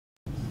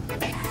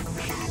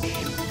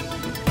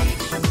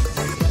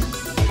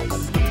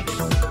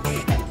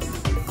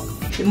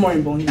Good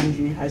morning, Bowling Green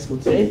Junior High School.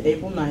 Today is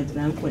April 9th,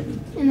 and I'm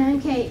Quentin. And I'm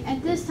Kate.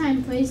 At this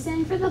time, please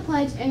stand for the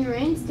pledge and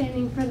remain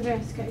standing for the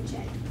dress code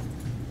check.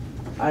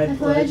 I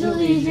pledge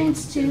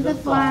allegiance to the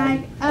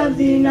flag of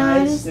the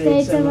United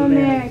States of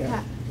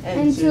America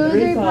and to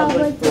the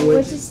republic for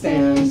which it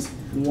stands,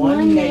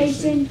 one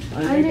nation,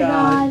 under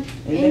God,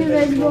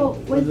 indivisible,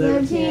 with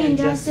liberty and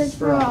justice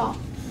for all.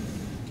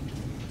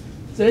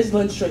 Today's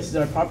lunch choices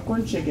are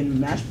popcorn chicken,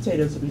 mashed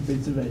potatoes, and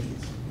fruits and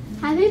veggies.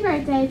 Happy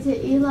birthday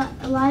to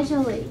Elijah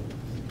Lee.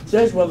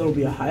 Today's weather will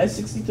be a high of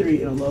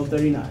 63 and a low of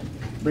 39.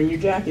 Bring your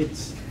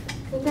jackets.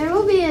 There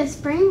will be a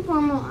spring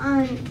formal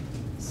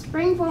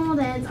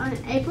dance on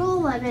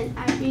April 11th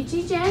at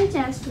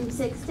BGJHS from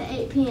 6 to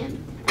 8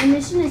 p.m.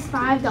 Admission is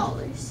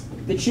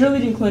 $5. The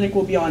cheerleading clinic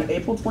will be on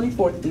April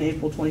 24th and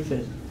April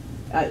 25th,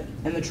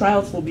 and the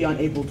tryouts will be on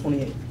April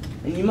 28th.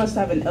 And you must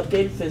have an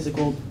updated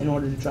physical in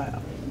order to try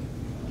out.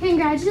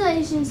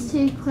 Congratulations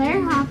to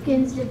Claire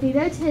Hopkins,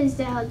 DeVito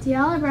Tisdale,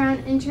 Tiala Brown,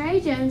 and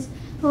Trey Jones,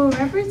 who will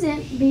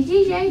represent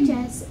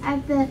BGJHS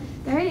at the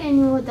 3rd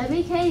annual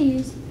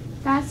WKU's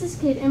Fastest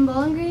Kid in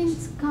Bowling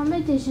Green's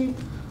competition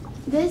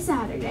this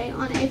Saturday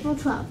on April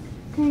 12th.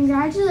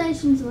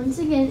 Congratulations once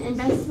again, and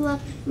best of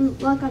luck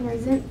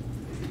on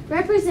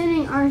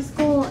representing our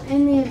school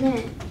in the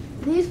event.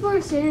 These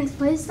 4 students,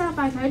 please stop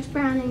by Coach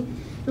Browning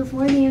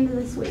before the end of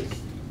this week.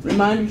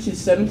 Reminder to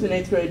 7th and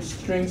 8th grade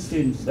string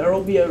students, there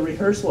will be a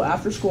rehearsal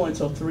after school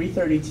until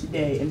 3:30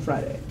 today and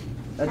Friday.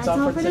 That's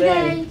all for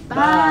today.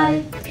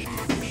 Bye.